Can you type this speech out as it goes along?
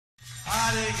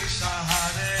Krishna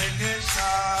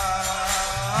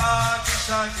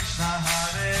Krishna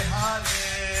Hare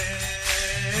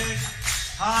Hare,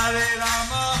 Hare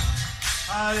Rama,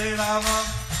 Hare Rama,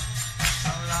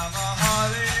 Rama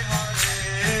Hare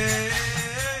Hare.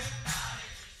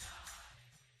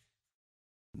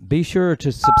 Be sure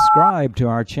to subscribe to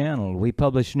our channel. We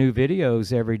publish new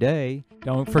videos every day.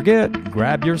 Don't forget,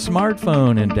 grab your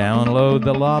smartphone and download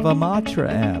the Lava Matra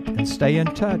app and stay in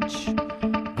touch.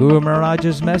 Guru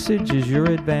Maharaj's message is your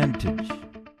advantage.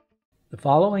 The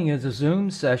following is a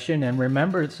Zoom session in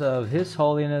remembrance of His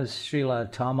Holiness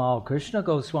Srila Tamal Krishna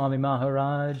Goswami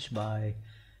Maharaj by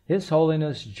His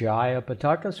Holiness Jaya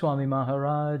Pataka Swami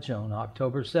Maharaj on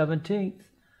October 17th,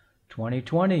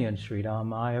 2020 in Srila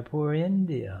Mayapur,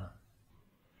 India.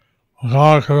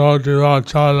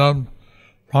 Chalam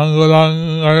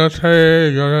Pangalang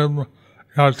Ayate Garam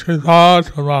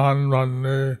Yatithataman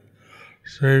Vande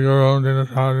Sri Guru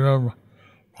Dinatariam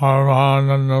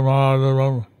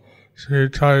Paramanandamadaram Sri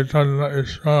Chaitanya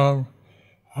Ishram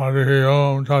Harihi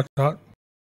Om Tat Tat.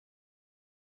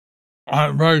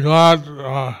 I'm very glad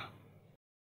to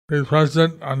be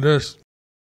present on this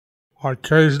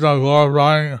occasion of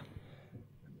glorifying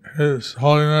His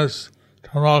Holiness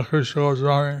Tamal Krishna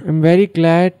Goswami. I'm very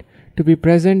glad to be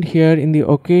present here in the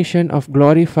occasion of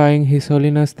glorifying His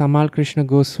Holiness Tamal Krishna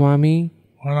Goswami.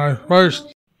 When I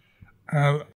first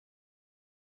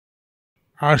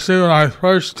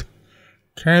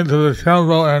came to the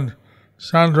temple in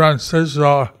San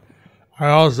Francisco, I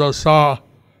also saw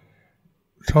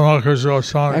Tamal Krishna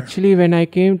Goswami. Actually, when I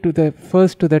came to the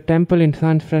temple in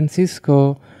San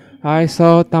Francisco, I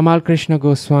saw Tamal Krishna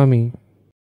Goswami.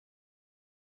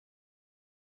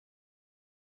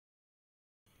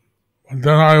 But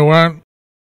then I went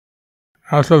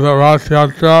after the Rath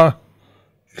Yatra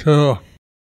to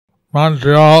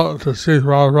Montreal to see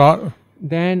Prabhupada.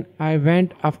 Then I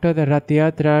went after the Rath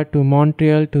Yatra to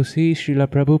Montreal to see Srila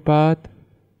Prabhupada.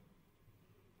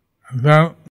 And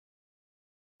then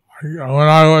when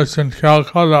I was in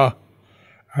Calcutta,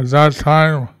 at that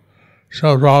time,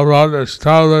 Srila Prabhupada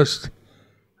established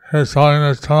His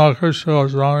Holiness Tamal Krishna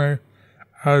Goswami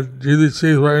as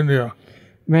GDC for India.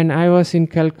 When I was in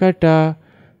Calcutta,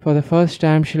 for the first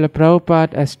time, Srila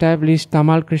Prabhupada established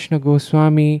Tamal Krishna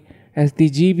Goswami as the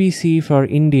GBC for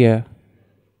India.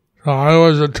 So I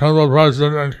was the temple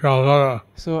president in Calcutta.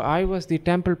 So I was the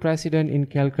temple president in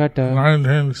Calcutta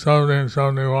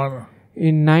 1970-71.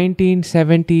 in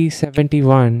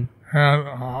 1970-71.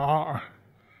 And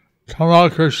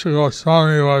Tamal Krishna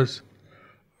Goswami was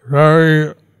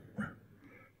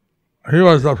he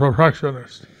was a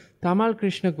perfectionist. Tamal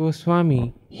Krishna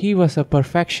Goswami, he was a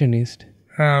perfectionist.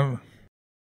 And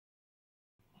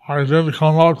I didn't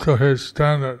come up to his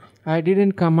standard. I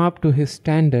didn't come up to his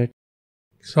standard.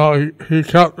 So he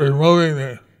kept removing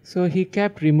me. So he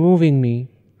kept removing me.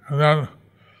 And then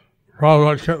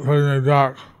Prabhupada kept putting me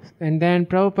back. And then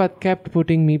Prabhupada kept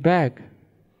putting me back.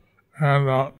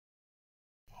 And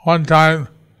one time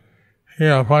he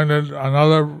appointed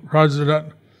another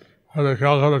president for the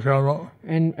Calcutta temple.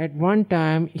 And at one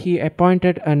time he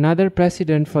appointed another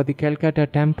president for the Calcutta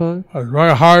temple. It was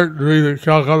very hard to be the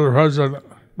Calcutta president.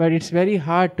 But it's very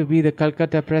hard to be the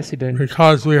Calcutta president.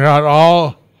 Because we had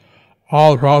all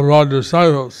Prabhupada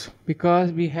disciples.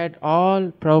 Because we had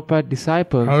all Prabhupada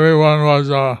disciples. Everyone was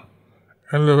an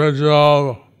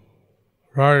individual,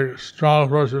 very strong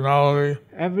personality.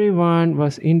 Everyone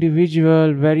was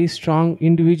individually very strong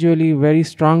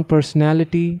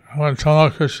personality. When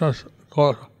Tamal Krishna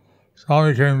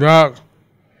Goswami came back,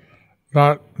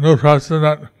 that new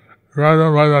president grabbed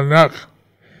him by the neck.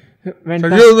 When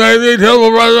Said, you made me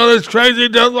temple president of this crazy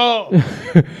temple!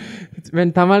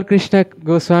 When Tamal Krishna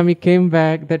Goswami came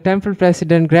back, the temple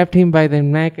president grabbed him by the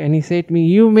neck and he said to me,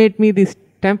 you made me this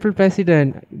temple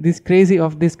president, this crazy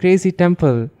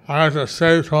temple. I have to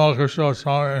save Tamal Krishna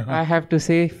Goswami. I have to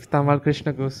save Tamal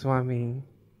Krishna Goswami.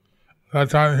 That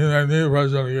time he made me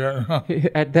president again.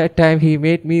 At that time he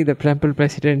made me the temple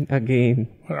president again.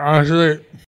 But actually,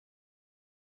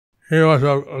 he was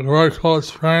a very close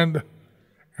friend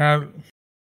and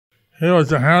he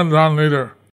was a hands-on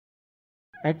leader.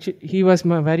 Actually, he was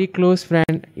my very close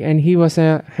friend and he was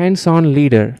a hands-on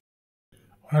leader.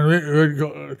 When we would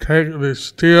go take the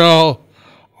steel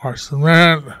or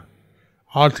cement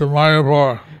out to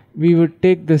Mayapur, we would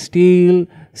take the steel,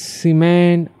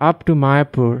 cement up to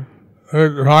Mayapur. We'd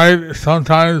ride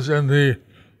sometimes in the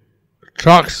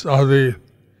trucks of the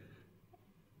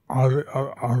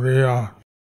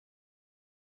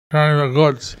carrying the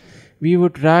goods. We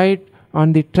would ride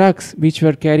on the trucks which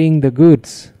were carrying the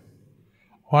goods.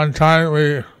 One time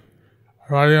we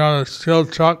riding on a steel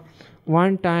truck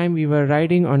one time we were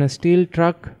riding on a steel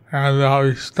truck, and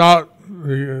we stopped.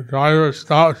 The driver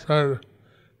stopped, said,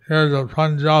 "Here's a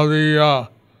Punjabi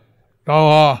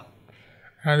dawa,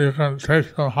 and you can take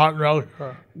some hot milk."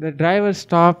 The driver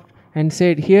stopped and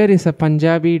said, "Here is a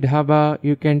Punjabi dhaba,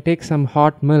 you can take some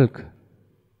hot milk."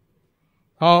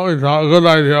 Oh, we thought, good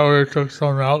idea, we took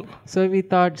some milk. So we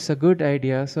thought it's a good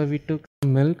idea, so we took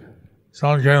some milk.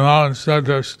 Someone came out and said,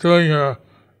 they're stealing your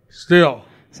steel.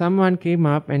 Someone came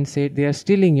up and said, "They are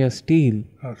stealing your steel.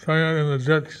 They're throwing it in the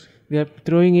ditch. They are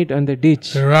throwing it on the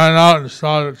ditch." They ran out and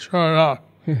saw it, sure enough.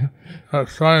 They're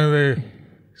throwing the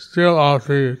steel off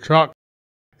the truck.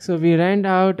 So we ran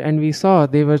out and we saw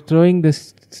they were throwing the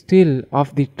steel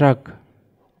off the truck.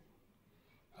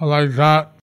 Like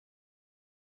that,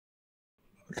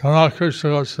 Tamal Krishna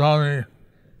Goswami,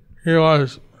 he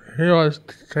was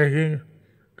taking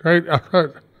great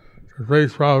effort to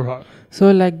please Prabhupada.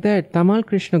 So like that, Tamal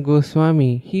Krishna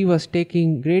Goswami, he was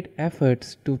taking great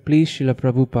efforts to please Srila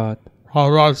Prabhupada.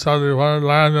 Prabhupada said he wanted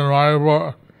land in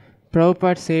Mayapur.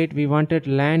 Prabhupada said we wanted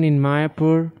land in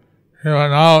Mayapur.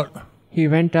 He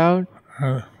went out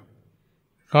and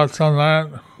got some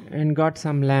land. And got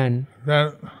some land.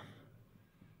 Then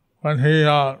when he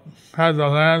had the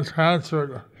land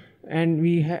transferred, And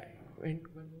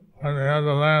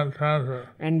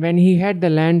when he had the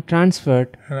land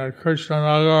transferred in the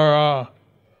Krishnanagar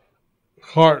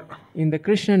court, in the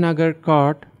Krishnanagar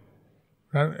court,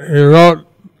 then he wrote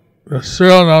the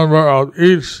serial number of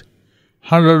each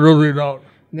 100 rupee note.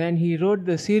 Then he wrote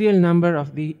the serial number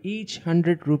of each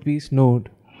 100 rupees note.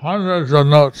 Hundreds of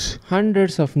notes.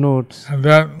 Hundreds of notes. And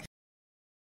then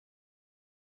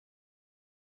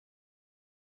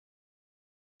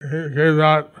he gave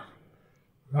that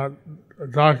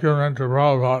document to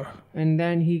Prabhupada. And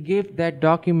then he gave that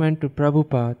document to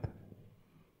Prabhupada.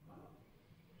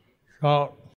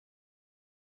 So,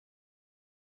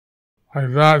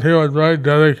 like that, he was very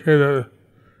dedicated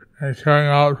in carrying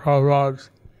out Prabhupada's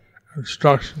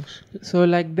instructions. So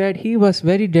like that, he was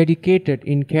very dedicated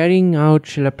in carrying out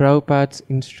Srila Prabhupada's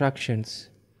instructions.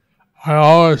 I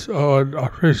always would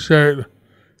appreciate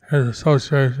his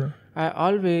association. I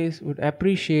always would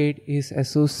appreciate his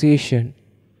association.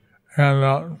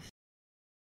 And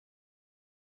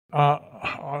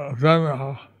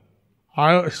then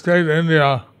I stayed in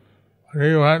India.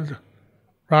 He went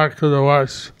back to the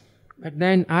West. But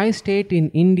then I stayed in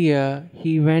India,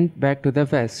 he went back to the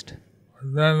West.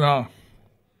 Then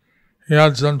he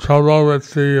had some trouble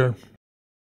with the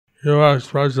U.S.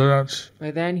 presidents.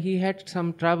 But then he had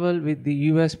some trouble with the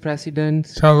U.S.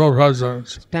 presidents, Temple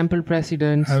presidents. temple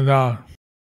presidents. And at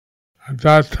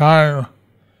that time,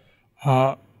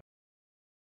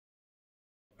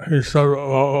 he said,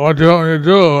 well, what do you want me to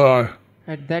do?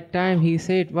 At that time he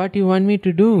said, "What do you want me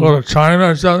to do? Go to China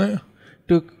or something?"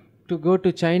 To go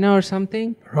to China or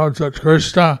something?" Prabhupada said,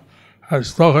 Krishna has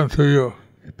spoken to you.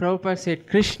 Prabhupada said,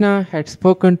 "Krishna had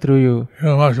spoken through you.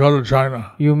 You must go to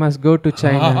China. You must go to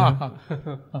China."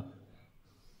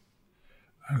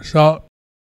 And so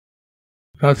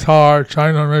that's how our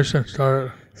China mission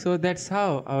started. So that's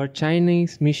how our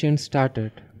Chinese mission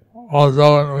started.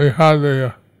 Although we had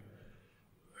the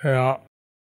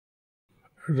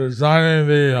designing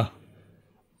the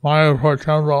Mayapur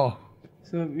temple.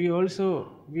 So we also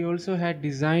had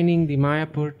designing the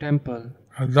Mayapur temple.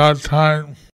 At that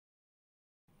time,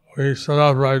 we set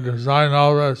up our design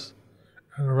office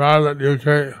in Raleigh,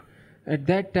 UK. At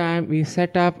that time, we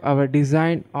set up our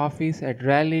design office at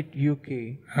Raleigh,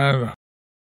 UK. And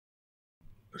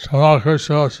Tamal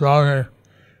Krishna Goswami,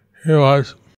 he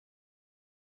was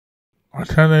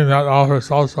attending that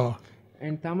office also.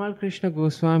 And Tamal Krishna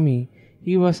Goswami,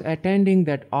 he was attending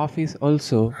that office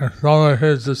also. And some of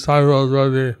his disciples were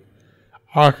the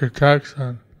architects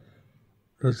and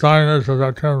designers of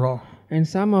that temple. And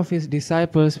some of his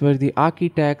disciples were the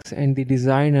architects and the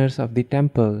designers of the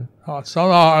temple.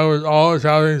 Somehow I was always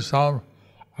having some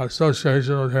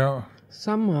association with him.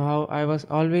 Somehow I was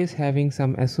always having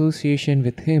some association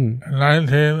with him. In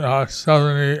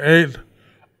 1978,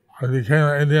 I became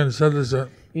an Indian citizen.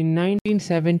 In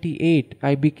 1978,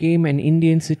 I became an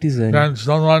Indian citizen. Then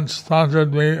someone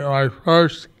sponsored me my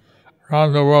first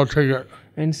round-the-world ticket.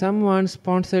 And someone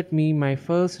sponsored me my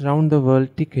first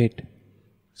round-the-world ticket.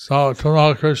 So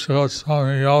Tamal Krishna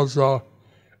Goswami also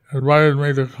invited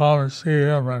me to come and see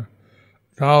him in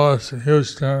Dallas and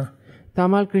Houston.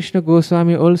 Tamal Krishna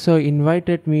Goswami also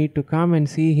invited me to come and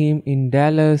see him in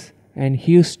Dallas and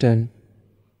Houston.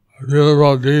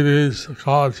 Beautiful deities,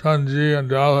 Kalachandji in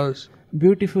Dallas.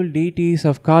 Beautiful deities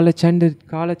of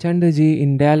Kalachandaji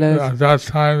in Dallas. At that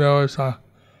time there was a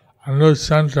new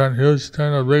center in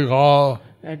Houston, a big hall.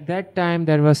 At that time,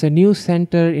 there was a new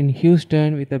center in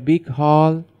Houston with a big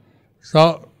hall.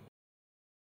 So,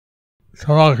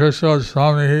 Tamal Krishna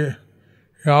Goswami,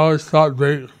 he always thought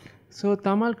big. So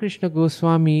Tamal Krishna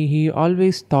Goswami, he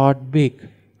always thought big.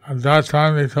 At that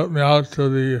time, he took me out to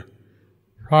the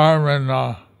farm in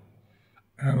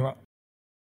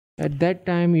At that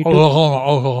time,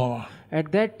 Oklahoma.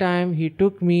 At that time, he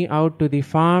took me out to the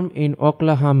farm in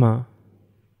Oklahoma.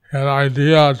 He had an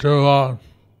idea to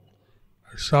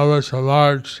establish a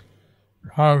large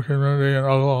farm community in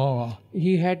Oklahoma.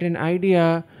 He had an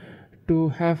idea to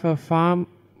have a farm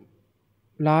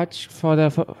for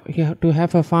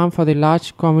the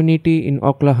large community in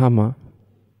Oklahoma.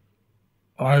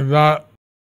 Like that.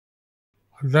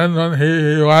 Then when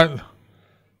he went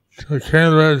to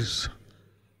Cambridge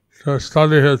to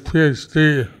study his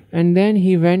PhD, and then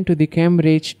he went to the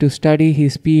Cambridge to study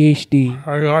his PhD.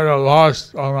 I got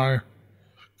lost on my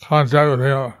contact with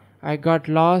him. I got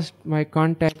lost my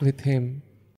contact with him.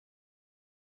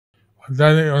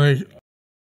 Then when he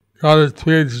got his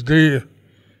PhD,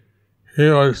 he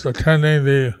was attending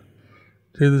the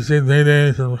GDC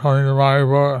meetings and coming to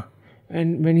Mayapur.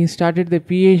 And when he started the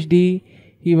PhD,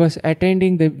 he was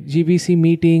attending the GBC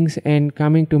meetings and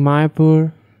coming to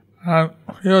Mayapur. And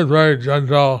he was very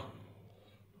gentle.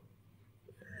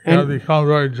 He had become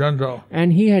very gentle.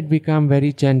 And he had become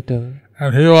very gentle.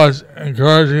 And he was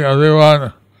encouraging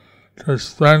everyone to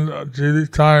spend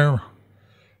time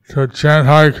to chant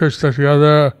Hare Krishna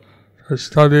together, to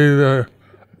study the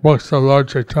books of Lord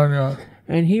Chaitanya.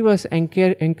 And he was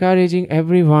encouraging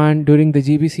everyone during the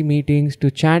GBC meetings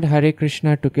to chant Hare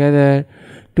Krishna together,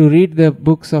 to read the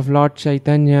books of Lord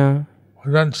Chaitanya.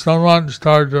 And then someone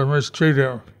started to mistreat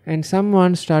him. And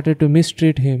someone started to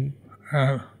mistreat him.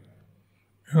 And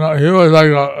he was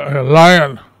like a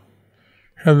lion.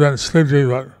 He had been sleeping,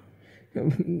 but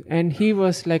and he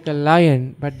was like a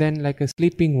lion, but then like a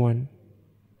sleeping one.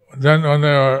 Then when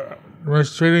they were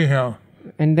mistreating him,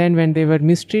 and then when they were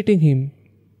mistreating him,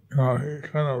 he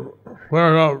kind of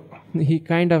flared up. He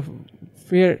kind of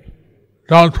feared.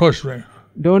 Don't push me.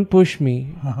 Don't push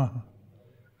me.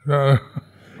 It's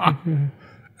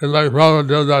like Prabhupada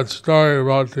did that story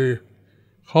about the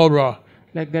cobra.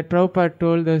 Like that Prabhupada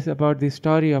told us about the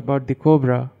story about the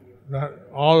cobra. That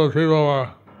all the people were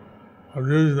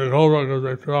abusing the cobra because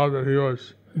they thought that he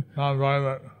was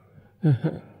non-violent.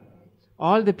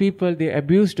 All the people, they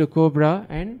abused the cobra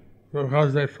and?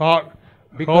 Because they thought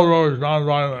the cobra was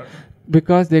non-violent.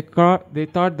 Because they thought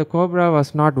the cobra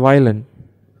was not violent.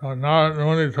 So now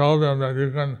nobody told them that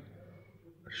you can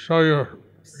show your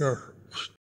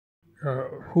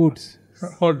hoods.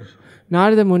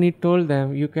 Narada Muni told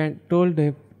them you can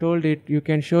you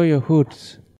can show your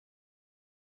hoods.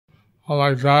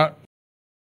 Like that,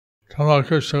 Tamal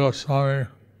Krishna Goswami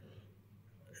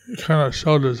kind of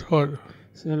showed his hood.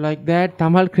 So like that,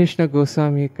 Tamal Krishna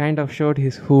Goswami kind of showed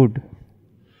his hood.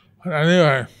 But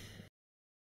anyway,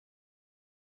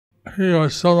 he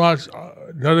was so much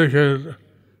dedicated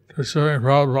to serving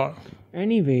Prabhupada.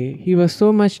 Anyway, he was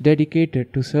so much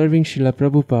dedicated to serving Srila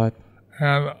Prabhupada.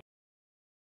 And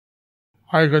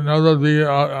I could never be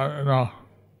at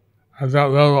that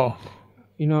level.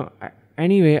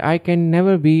 Anyway, I can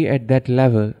never be at that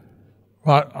level.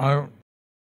 But I'm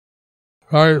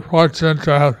very fortunate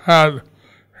to have had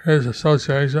his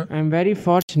association. I'm very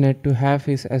fortunate to have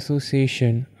his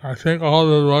association. I think all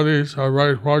the devotees are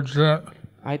very fortunate.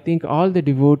 I think all the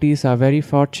devotees are very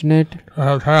fortunate to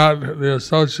have had the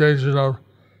association of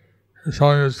His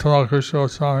Holiness Tamal Krishna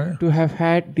Goswami. To have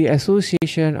had the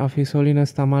association of His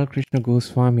Holiness Tamal Krishna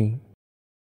Goswami.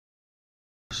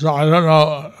 So I don't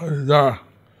know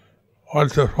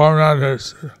what the format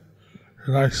is.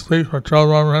 Can I speak for 12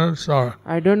 more minutes? Or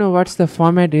I don't know what's the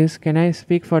format is. Can I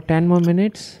speak for 10 more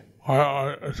minutes?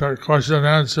 Or is there question and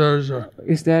answers? Or?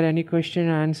 Is there any question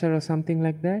and answer or something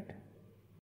like that?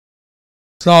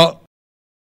 So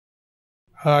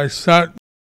I sat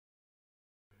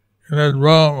in his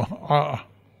room.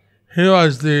 He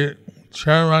was the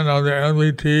chairman of the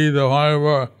MVT, the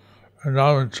Mayapur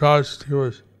Vrindavan Trust.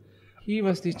 He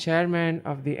was the chairman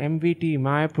of the MVT,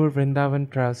 Mayapur Vrindavan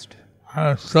Trust.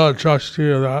 I'm still a trustee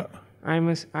of that. I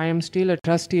am still a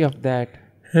trustee of that.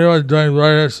 He was doing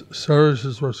various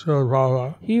services for Srila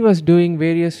Prabhupada. He was doing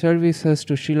various services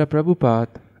to Srila Prabhupada.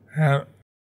 And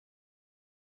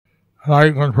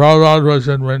like when Prabhupada was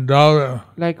in Vrindavan.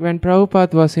 Like when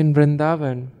Prabhupada was in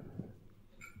Vrindavan.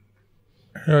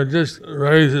 He would just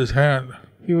raise his hand.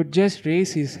 He would just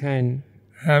raise his hand.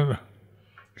 And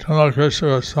Tamal Krishna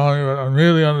Goswami would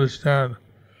immediately understand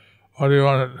what he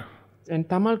wanted. And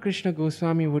Tamal Krishna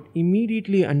Goswami would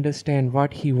immediately understand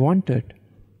what he wanted.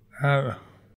 And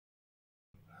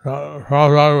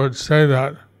Prabhupada would say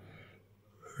that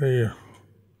the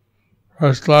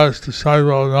first class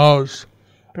disciple knows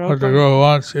what the Guru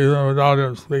wants even without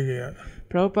him speaking it.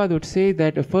 Prabhupada would say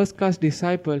that a first class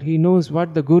disciple, he knows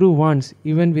what the Guru wants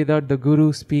even without the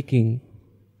Guru speaking.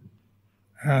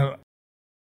 And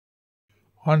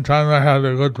one time I had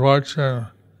the good fortune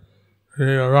to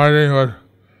be riding with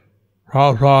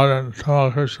Prabhupada and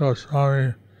Tamal Krishna Goswami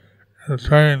in the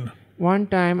train. One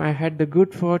time I had the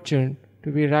good fortune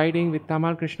to be riding with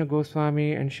Tamal Krishna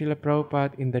Goswami and Srila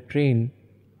Prabhupada in the train.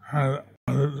 And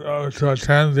to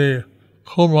attend the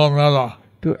Kumbh Mela.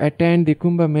 To attend the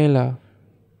Kumbh Mela.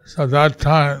 So at that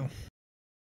time,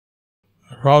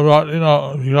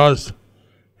 Prabhupada, because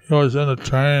he was in the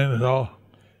train, so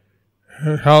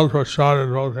he held prasad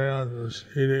in both hands and was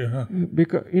eating.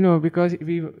 Because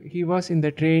he was in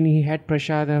the train, he had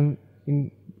prasadam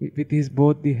with his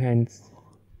both the hands.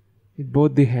 With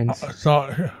both the hands.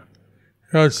 So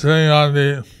he was sitting on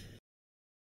the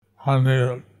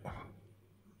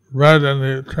bed in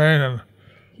the train, and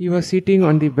he was sitting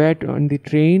on the bed on the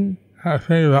train. I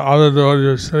think the other devotee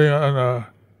was sitting on the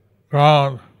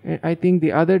ground. And I think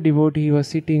the other devotee was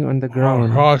sitting on the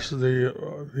ground. Across the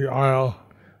aisle.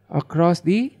 Across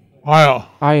the aisle.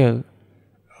 Aisle.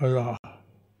 A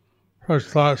first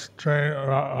class train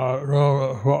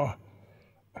room,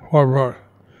 four berth.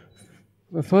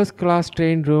 The first class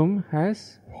train room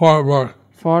has four berth.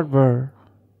 Four berth.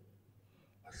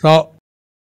 So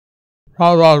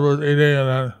Prabhupada was eating, and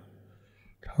then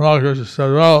Tamal Krishna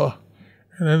said, well,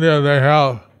 in India they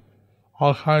have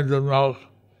all kinds of milk,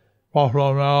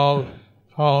 buffalo milk,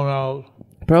 cow milk.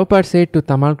 Prabhupada said to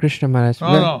Tamal Krishna Maharaj.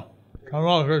 No,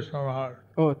 Tamal Krishna Maharaj.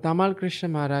 Oh, Tamal Krishna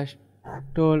Maharaj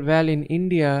told, well, in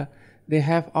India they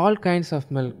have all kinds of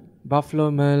milk,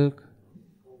 buffalo milk,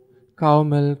 cow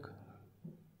milk.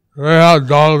 Do they have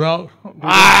dog milk?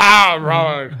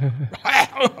 Prabhupada.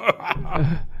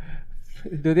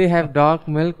 Do they have dog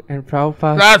milk? And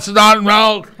Prabhupada... That's not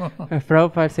milk!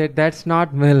 Prabhupada said, that's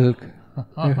not milk.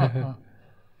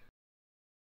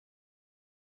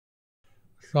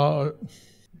 So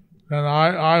then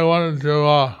I wanted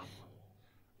to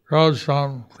grow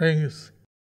some things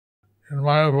in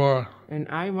Mayapur. And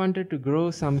I wanted to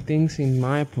grow some things in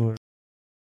Mayapur.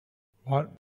 So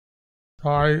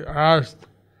I asked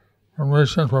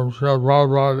permission from Srila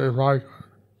Prabhupada if I could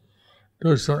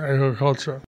do some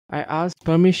agriculture. I asked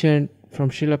permission from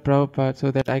Srila Prabhupada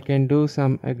so that I can do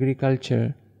some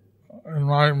agriculture. In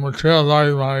my material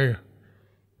life, my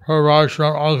Purva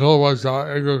Ashram uncle was an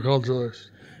agriculturist.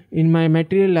 In my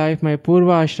material life, my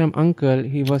Purva Ashram uncle,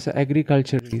 he was an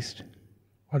agriculturist.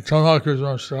 But Tamal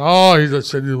Krishna said, oh, he's a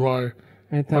city boy.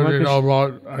 What does he know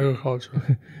about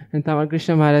agriculture? And Tamal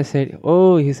Krishna Maharaj said,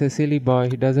 oh, he's a silly boy,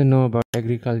 he doesn't know about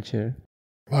agriculture.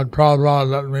 But Prabhupada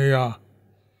let me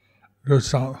do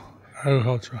some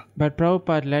agriculture. But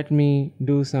Prabhupada let me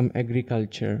do some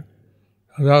agriculture.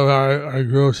 And that way I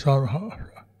grew some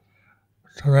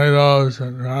tomatoes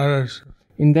and radish.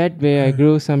 In that way I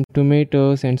grew some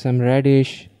tomatoes and some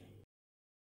radish.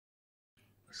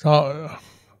 So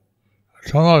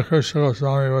Tamal Krishna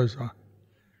Goswami was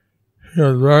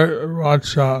very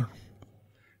much,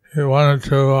 he wanted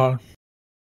to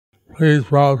please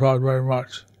Prabhupada very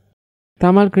much.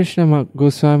 Tamal Krishna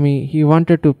Goswami, he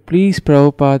wanted to please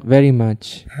Prabhupada very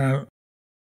much. And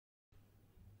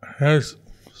his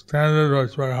standard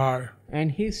was very high.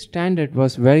 And his standard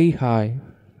was very high.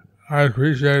 I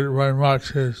appreciate very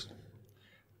much his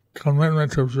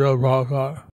commitment to Srila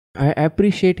Prabhupada. I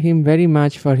appreciate him very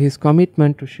much for his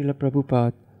commitment to Srila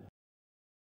Prabhupada.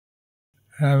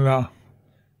 And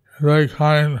very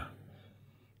kind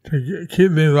to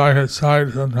keep me by his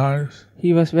side sometimes.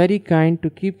 He was very kind to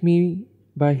keep me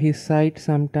by his side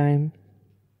sometime.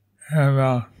 And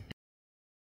one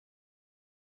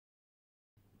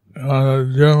of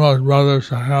the dearmost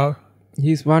brothers I have.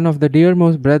 He's one of the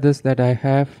dearmost brothers that I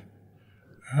have.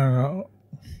 And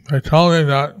they told me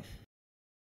that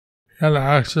he had an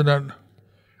accident,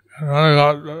 and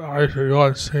I should go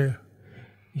and see.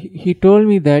 He told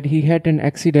me that he had an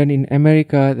accident in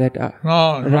America, that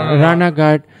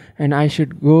Ranaghat, and I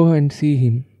should go and see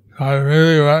him. I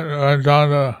really went down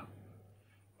there,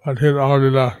 but he had already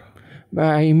left. But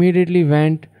I immediately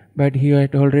went, but he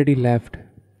had already left.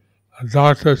 The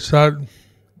doctor said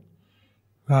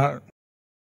that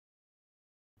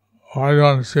I don't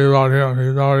want to see about him,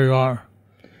 he's already gone.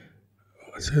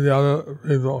 See the other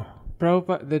people.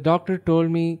 Prabhupada, the doctor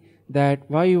told me that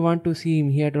why you want to see him,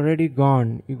 he had already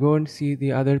gone. You go and see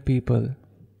the other people.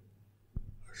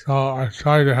 So I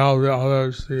tried to help the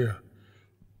others see.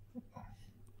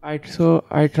 So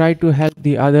I tried to help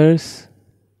the others.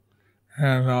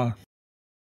 And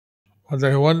but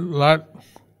they wouldn't let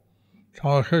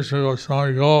Tamal Krishna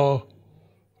Goswami go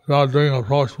without doing a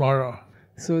postmortem.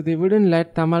 So they wouldn't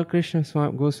let Tamal Krishna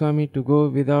Goswami to go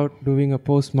without doing a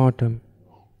post-mortem.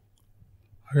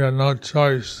 We had no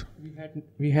choice.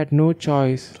 We had no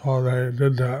choice. So they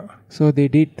did that. So they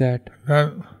did that.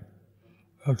 Then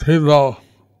the people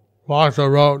blocked the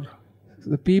road.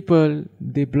 The people,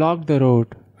 they blocked the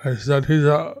road. They said he's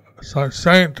a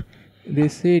saint. They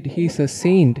said he's a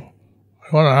saint.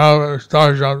 We want to have his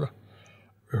darshan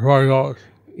before he goes.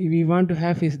 We want to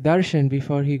have his darshan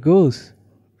before he goes.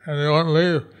 And he won't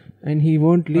leave. And he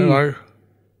won't They leave.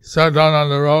 sat down on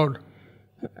the road.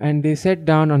 And they sat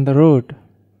down on the road.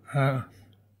 And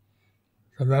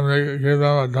then they gave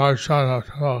them a darshan of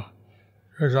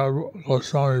Krishna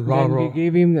Goswami Then Babu.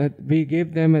 we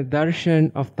gave them a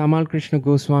darshan of Tamal Krishna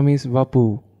Goswami's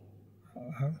Vapu.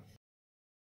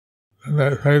 And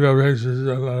they paid obeisances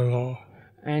and let him go.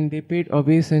 And they paid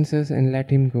obeisances and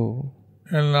let him go.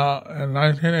 In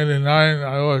 1989,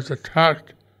 I was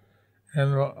attacked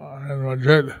in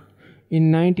Madrid.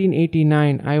 In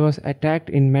 1989, I was attacked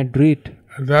in Madrid.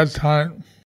 At that time,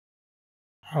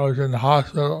 I was in the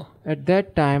hospital. At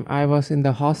that time, I was in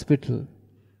the hospital.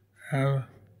 And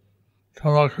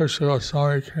Tamal Krishna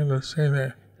Goswami came to see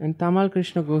me. And Tamal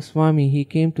Krishna Goswami, he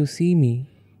came to see me.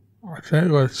 I think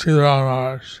it was Srila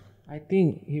Maharaj. I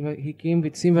think he came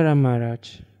with Sivaram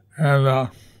Maharaj. And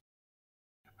at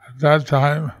that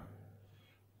time,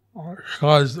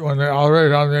 because when they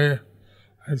operated on me,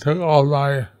 they took all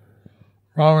my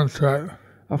Brahmin thread.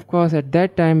 Of course, at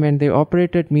that time when they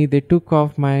operated me, they took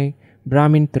off my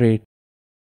Brahmin thread.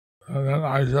 And then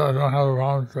I said, I don't have a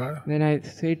Brahmin thread. Then I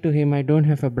said to him, I don't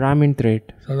have a Brahmin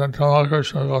thread. So then Tamal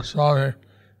Krishna Goswami,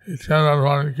 he turned on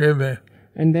one and gave me.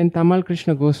 And then Tamal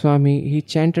Krishna Goswami, he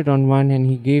chanted on one and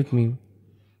he gave me.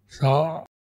 So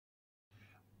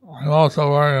I'm also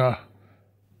wearing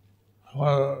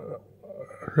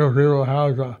few people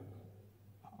have a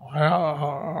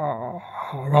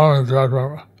Brahmin thread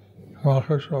from Tamal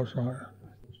Krishna Goswami.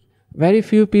 Very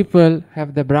few people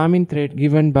have the Brahmin thread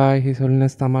given by His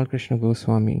Holiness Tamal Krishna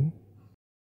Goswami.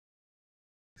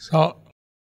 So,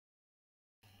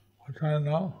 what time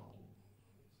now?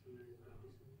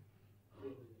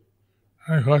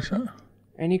 Any question?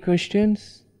 Any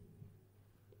questions?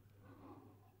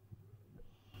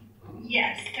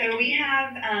 Yes, so we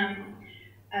have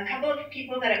a couple of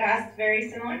people that have asked very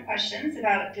similar questions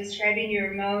about describing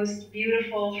your most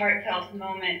beautiful, heartfelt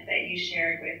moment that you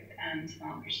shared with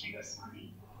Tamal Krishna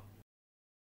Goswami.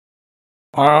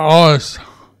 I always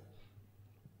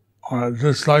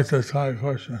dislike this kind of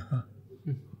question.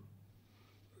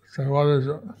 So what is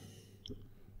it?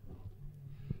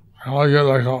 I get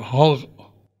like a whole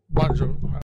bunch of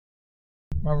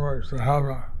memories to have.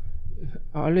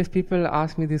 Always people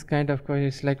ask me this kind of question.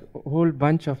 It's like a whole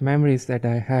bunch of memories that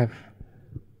I have.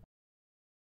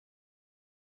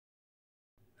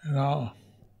 You know,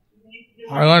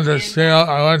 I went to see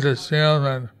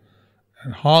him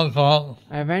in Hong Kong.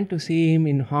 I went to see him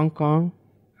in Hong Kong.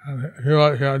 And he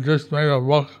had just made a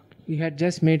book. He had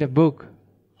just made a book.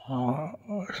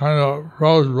 Kind of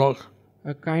prose book.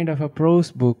 A kind of a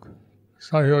prose book.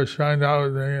 So he was sharing that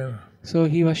with me. So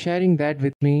he was sharing that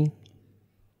with me.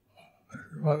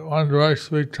 But one very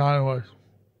sweet time was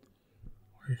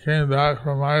we came back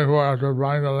from Mayapur after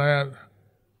buying the land.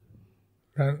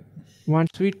 Then one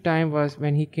sweet time was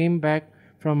when he came back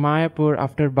from Mayapur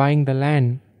after buying the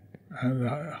land. And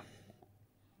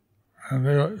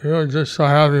he was just so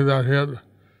happy that he had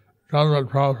done what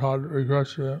Prabhupada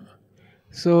requested him.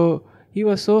 So he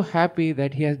was so happy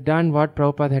that he has done what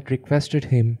Prabhupada had requested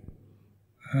him.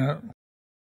 And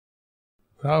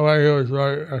that way he was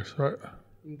very expert.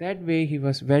 In that way he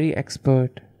was very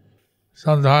expert.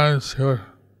 Sometimes he would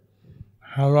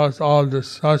have us all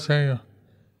discussing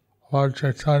Lord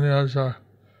Chaitanya's or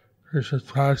Krishna's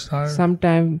pastimes.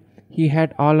 Sometimes he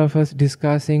had all of us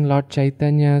discussing Lord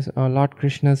Chaitanya's or Lord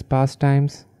Krishna's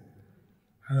pastimes.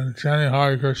 And then chanting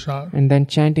Hare Krishna. And then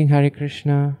chanting Hare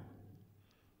Krishna.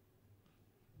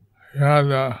 He had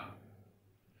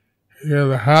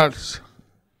the hats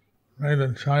made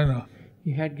in China.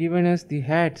 He had given us the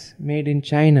hats made in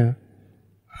China.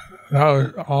 That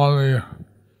was all the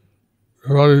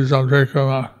devotees on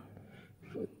Parikrama.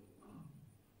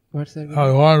 What's that? That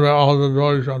was worn by all the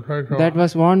devotees on Parikrama. That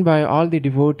was worn by all the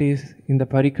devotees in the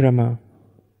Parikrama.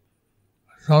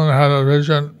 Someone had a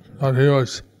vision that he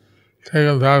was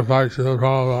taken back by Srila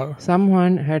Prabhupada.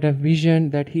 Someone had a vision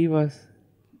that he was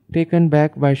taken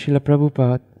back by Srila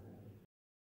Prabhupada.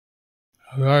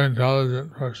 A very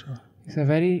intelligent person. He's a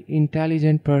very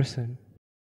intelligent person.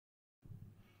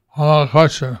 One more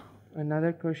question.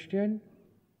 Another question?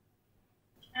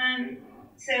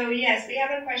 So yes, we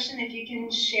have a question. If you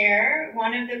can share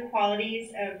one of the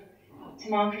qualities of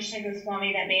Tamal Krishna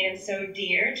Goswami that made him so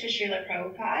dear to Srila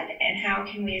Prabhupada, and how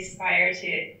can we aspire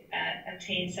to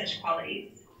obtain such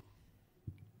qualities?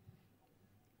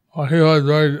 Well, he was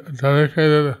very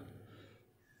dedicated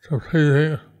to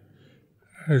pleasing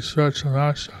his spiritual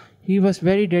master. He was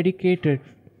very dedicated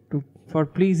for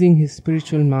pleasing his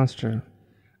spiritual master.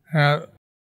 And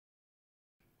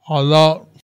although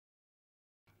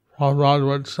Prabhupada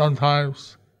would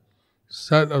sometimes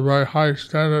set a very high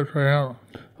standard for him,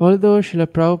 Although Srila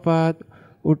Prabhupada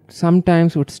would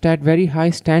sometimes set very high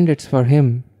standards for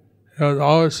him, he was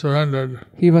always surrendered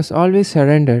he was always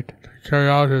surrendered to carry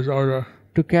out his order.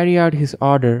 to carry out his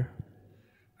order.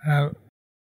 And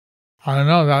I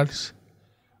know that's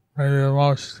maybe the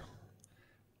most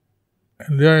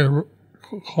endearing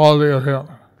quality of him.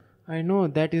 I know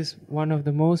that is one of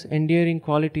the most endearing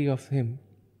quality of him.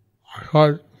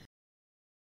 Because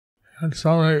he had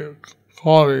so many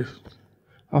qualities.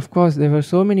 Of course, there were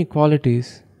so many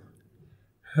qualities.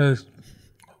 His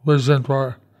vision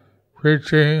for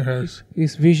preaching,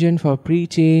 His vision for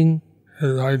preaching,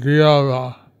 his idea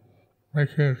of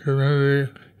making a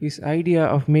community his idea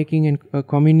of making a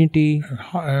community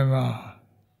in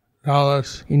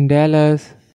Dallas. in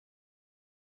Dallas.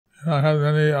 I had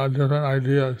many different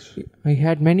ideas. He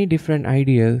had many different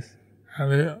ideas.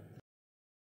 And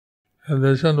his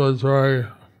vision was very,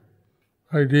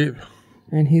 very deep.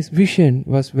 And his vision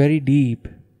was very deep.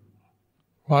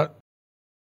 But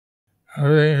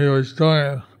everything he was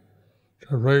doing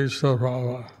to please Srila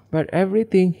Prabhupada. But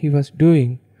everything he was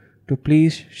doing to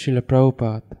please Srila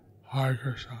Prabhupada. Hare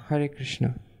Krishna. Hare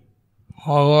Krishna.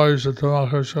 All glories to Tamal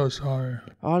Krishna Goswami.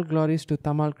 All glories to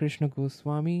Tamal Krishna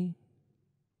Goswami.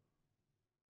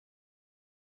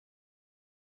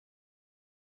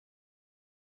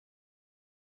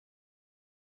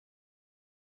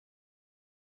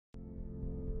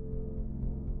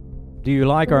 Do you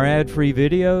like our ad-free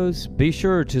videos? Be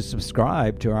sure to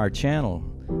subscribe to our channel.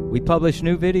 We publish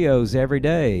new videos every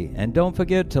day, and don't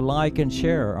forget to like and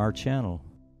share our channel.